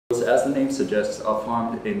As the name suggests, are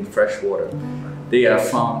farmed in fresh water. They are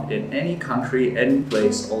found in any country, any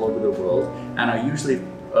place all over the world, and are usually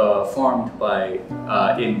farmed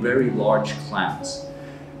in very large clams.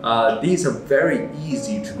 These are very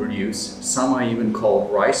easy to produce. Some are even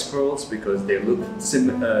called rice pearls because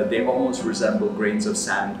they almost resemble grains of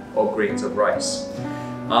sand or grains of rice.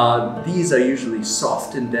 These are usually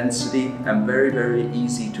soft in density and very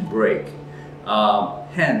easy to break.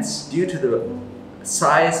 Hence, due to the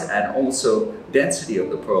size and also density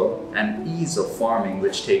of the pearl and ease of farming,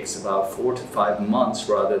 which takes about 4 to 5 months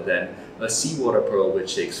rather than a seawater pearl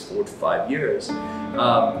which takes 4 to 5 years,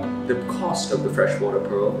 the cost of the freshwater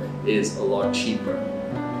pearl is a lot cheaper.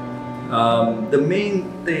 The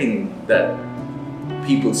main thing that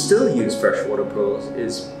people still use freshwater pearls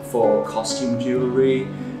is for costume jewelry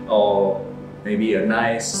or maybe a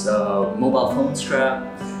nice mobile phone strap.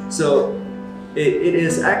 So it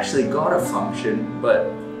is actually got a function, but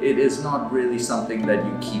it is not really something that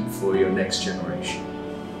you keep for your next generation.